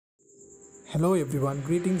Hello everyone,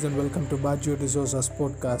 greetings and welcome to Bajio D'Souza's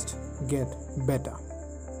podcast Get Better.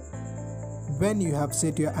 When you have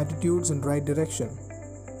set your attitudes in right direction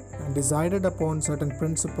and decided upon certain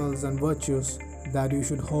principles and virtues that you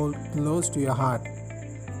should hold close to your heart,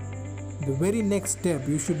 the very next step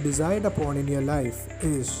you should decide upon in your life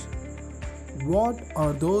is what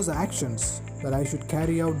are those actions that I should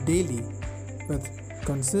carry out daily with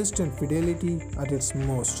consistent fidelity at its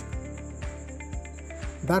most.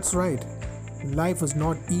 That's right. Life is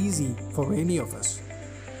not easy for any of us.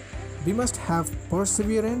 We must have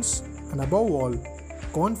perseverance and, above all,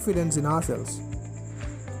 confidence in ourselves.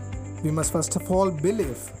 We must first of all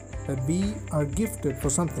believe that we are gifted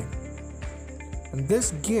for something, and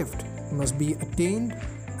this gift must be attained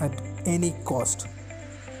at any cost.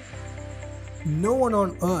 No one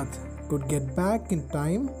on earth could get back in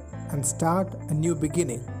time and start a new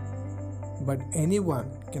beginning, but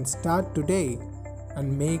anyone can start today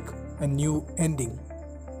and make a new ending.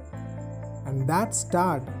 And that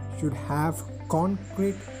start should have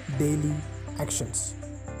concrete daily actions.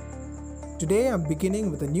 Today I'm beginning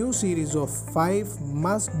with a new series of 5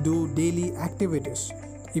 must-do daily activities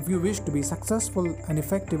if you wish to be successful and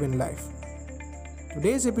effective in life.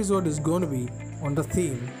 Today's episode is going to be on the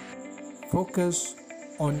theme Focus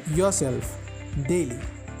on yourself daily.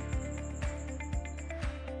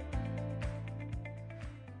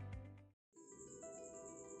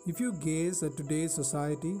 If you gaze at today's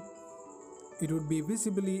society, it would be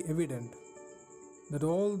visibly evident that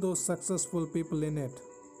all those successful people in it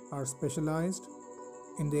are specialized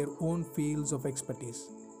in their own fields of expertise.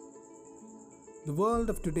 The world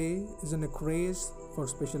of today is in a craze for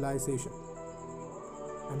specialization,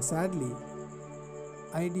 and sadly,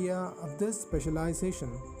 idea of this specialization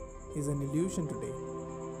is an illusion today,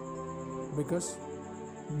 because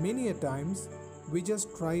many a times we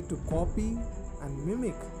just try to copy and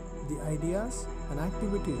mimic the ideas and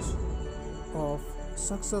activities of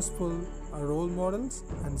successful role models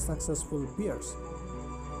and successful peers.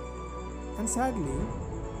 And sadly,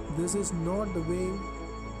 this is not the way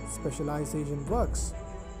specialization works.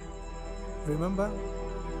 Remember,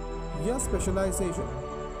 your specialization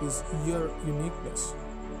is your uniqueness.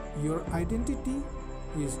 Your identity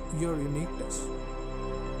is your uniqueness.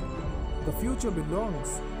 The future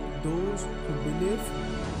belongs to those who believe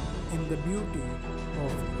in the beauty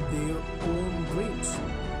of their own dreams.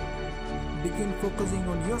 Begin focusing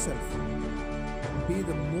on yourself. Be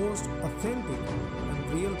the most authentic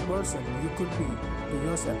and real person you could be to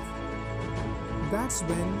yourself. That's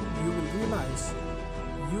when you will realize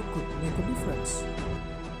you could make a difference.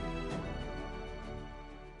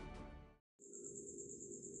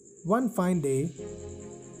 One fine day,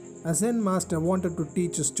 a Zen master wanted to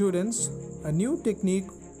teach his students a new technique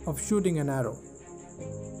of shooting an arrow.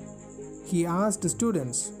 He asked the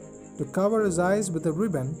students to cover his eyes with a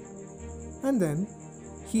ribbon, and then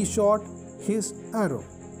he shot his arrow.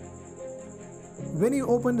 When he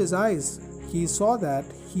opened his eyes, he saw that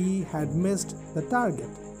he had missed the target,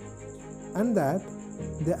 and that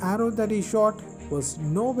the arrow that he shot was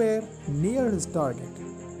nowhere near his target.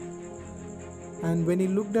 And when he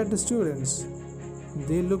looked at the students,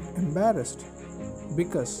 they looked embarrassed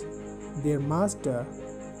because their master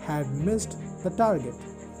had missed the target.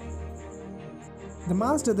 The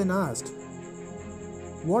master then asked,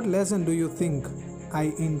 "What lesson do you think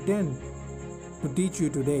I intend to teach you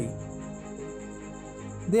today?"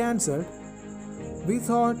 They answered, "We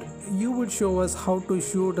thought you would show us how to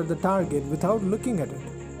shoot at the target without looking at it."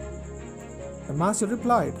 The master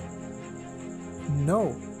replied,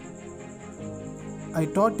 "No. I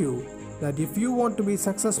taught you that if you want to be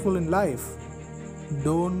successful in life,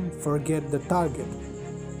 don't forget the target.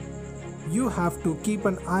 You have to keep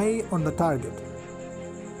an eye on the target.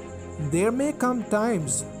 There may come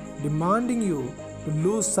times demanding you to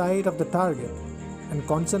lose sight of the target and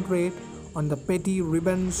concentrate on the petty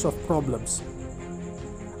ribbons of problems.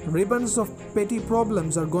 Ribbons of petty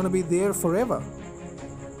problems are going to be there forever.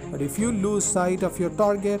 But if you lose sight of your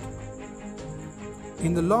target,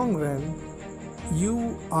 in the long run,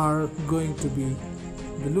 you are going to be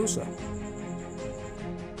the loser."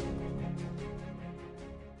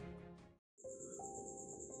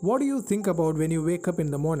 What do you think about when you wake up in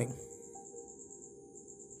the morning?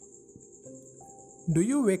 Do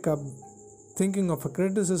you wake up thinking of a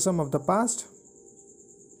criticism of the past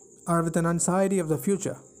or with an anxiety of the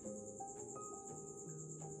future?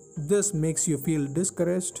 This makes you feel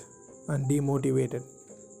discouraged and demotivated.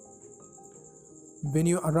 When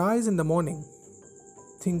you arise in the morning,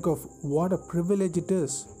 think of what a privilege it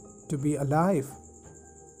is to be alive,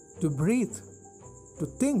 to breathe, to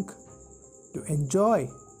think, to enjoy,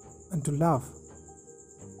 and to love.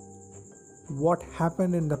 what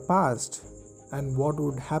happened in the past and what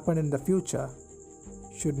would happen in the future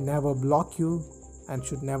should never block you and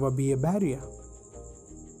should never be a barrier.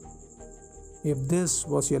 If this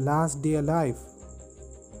was your last day alive,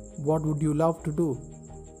 what would you love to do?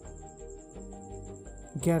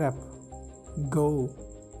 Get up, go,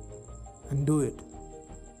 and do it.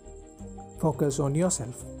 Focus on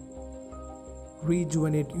yourself.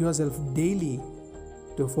 Rejuvenate yourself daily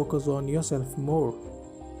to focus on yourself more.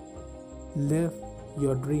 Live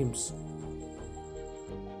your dreams.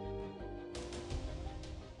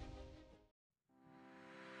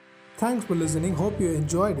 Thanks for listening. Hope you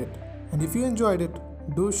enjoyed it. And if you enjoyed it,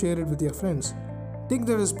 do share it with your friends. Take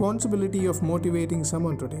the responsibility of motivating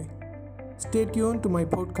someone today. Stay tuned to my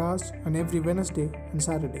podcast on every Wednesday and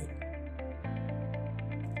Saturday.